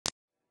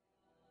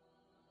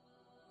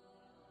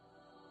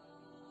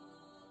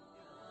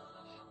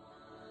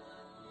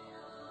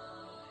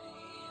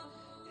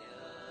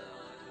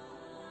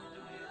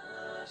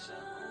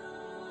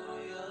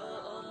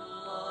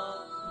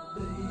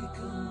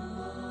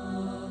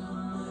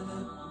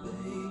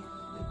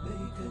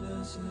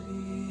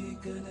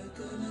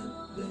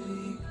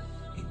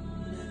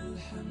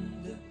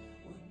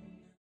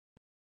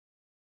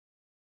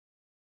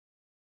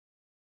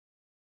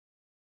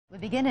We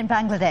begin in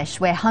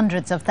Bangladesh, where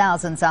hundreds of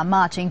thousands are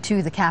marching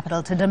to the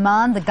capital to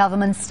demand the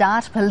government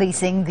start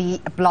policing the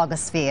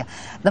blogosphere.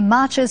 The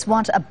marchers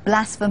want a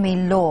blasphemy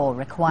law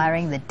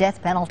requiring the death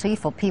penalty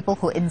for people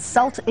who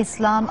insult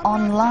Islam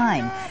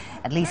online.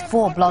 At least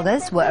 4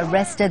 bloggers were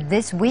arrested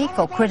this week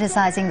for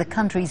criticizing the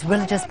country's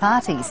religious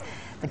parties.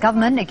 The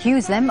government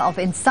accused them of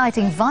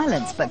inciting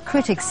violence, but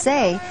critics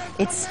say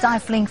it's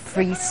stifling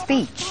free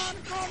speech.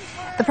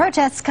 The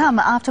protests come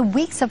after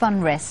weeks of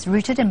unrest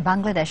rooted in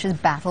Bangladesh's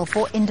battle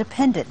for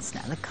independence.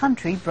 Now, the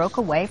country broke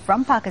away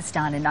from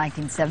Pakistan in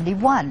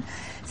 1971.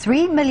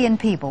 3 million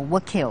people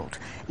were killed.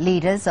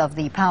 Leaders of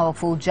the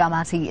powerful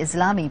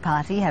Jamaat-e-Islami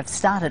party have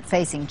started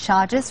facing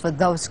charges for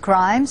those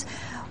crimes.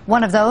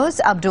 One of those,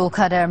 Abdul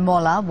Qadir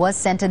Mullah, was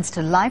sentenced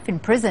to life in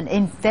prison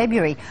in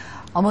February.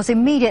 Almost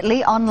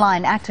immediately,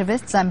 online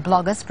activists and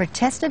bloggers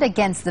protested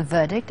against the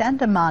verdict and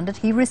demanded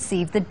he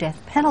receive the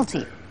death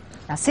penalty.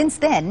 Now, since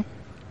then,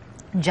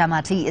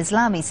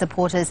 Jamaat-e-Islami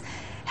supporters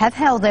have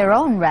held their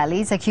own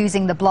rallies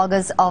accusing the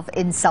bloggers of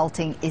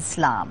insulting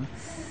Islam.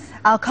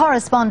 Our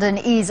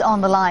correspondent is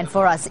on the line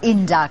for us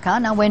in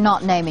Dhaka. Now, we're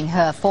not naming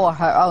her for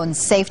her own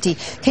safety.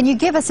 Can you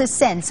give us a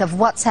sense of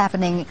what's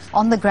happening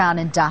on the ground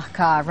in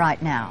Dhaka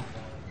right now?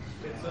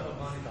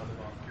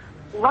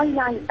 Right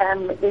now,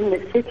 in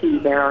the city,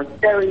 there are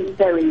very,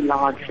 very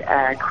large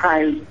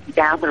crowds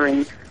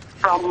gathering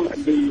from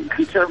the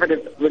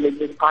Conservative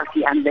Religious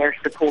Party and their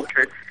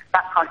supporters.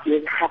 That party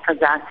is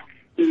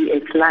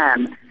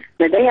Hafazat-e-Islam.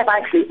 Now, they have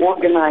actually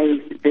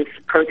organized this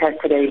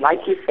protest today,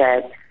 like you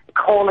said,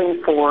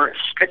 calling for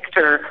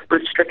stricter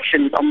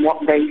restrictions on what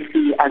they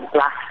see as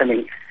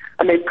blasphemy.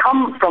 And they've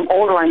come from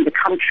all around the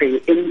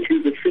country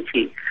into the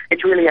city.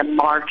 It's really a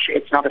march.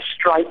 It's not a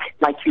strike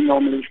like you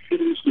normally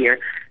see here.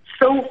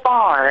 So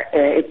far,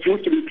 it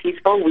seems to be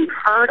peaceful. We've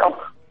heard of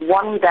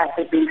one death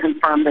has been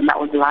confirmed, and that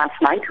was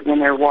last night when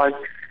there was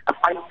a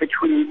fight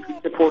between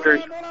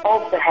supporters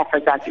of the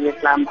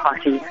Hafazat-e-Islam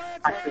party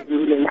and the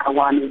ruling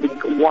Awami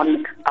League.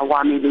 One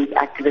Awami League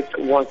activist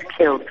was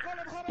killed.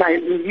 Now,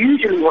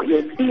 usually what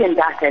you'll see in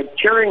Dhaka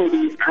during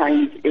these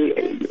times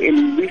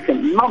in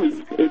recent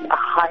months is a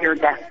higher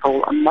death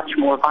toll and much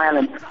more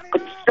violent.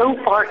 But so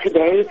far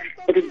today,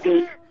 it has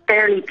been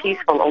fairly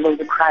peaceful, although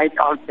the crowds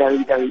are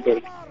very, very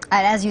big.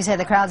 And as you say,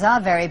 the crowds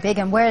are very big,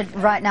 and we're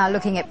right now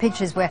looking at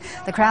pictures where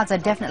the crowds are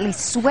definitely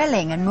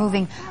swelling and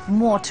moving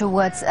more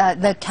towards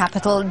the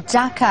capital,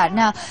 Dhaka.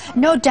 Now,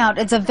 no doubt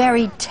it's a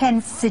very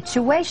tense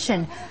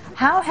situation.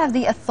 How have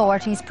the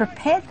authorities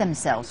prepared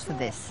themselves for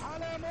this?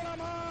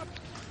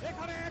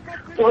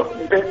 Well,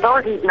 the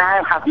authorities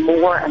now have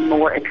more and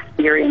more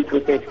experience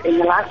with this. In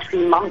the last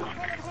few months,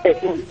 they've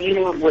been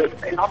dealing with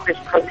not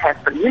just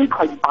protests, but really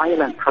quite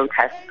violent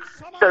protests.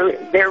 So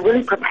they're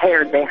really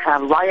prepared. They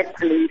have riot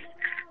police.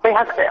 They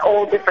have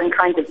all different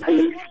kinds of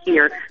police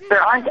here.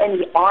 There aren't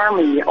any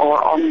army or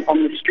on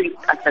the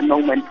streets at the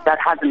moment. They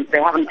haven't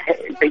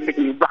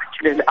basically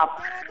ratcheted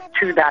up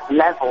to that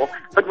level.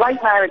 But right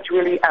now it's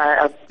really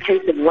a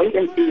case of wait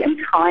and see and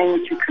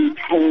trying to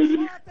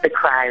contain the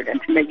crowd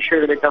and to make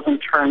sure that it doesn't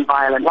turn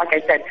violent. Like I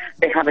said,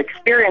 they have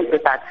experience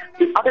with that.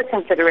 The other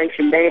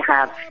consideration they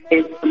have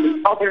is on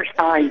the other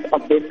side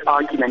of this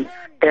argument.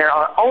 There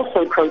are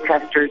also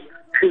protesters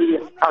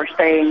who are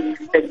saying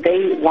that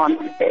they want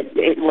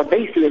what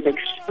they see as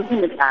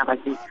extreme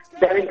Islamism,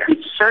 very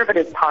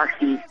conservative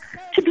parties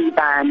to be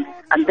banned,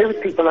 and those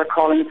people are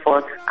calling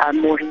for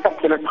more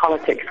secular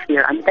politics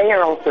here, and they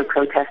are also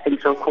protesting.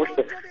 So, of course,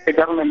 the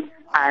government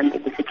and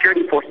the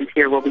security forces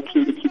here will be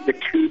keen to keep the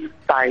two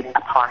sides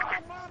apart.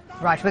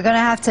 Right, we're going to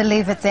have to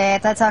leave it there.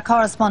 That's our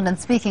correspondent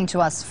speaking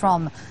to us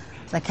from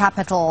the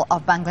capital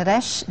of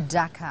Bangladesh,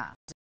 Dhaka.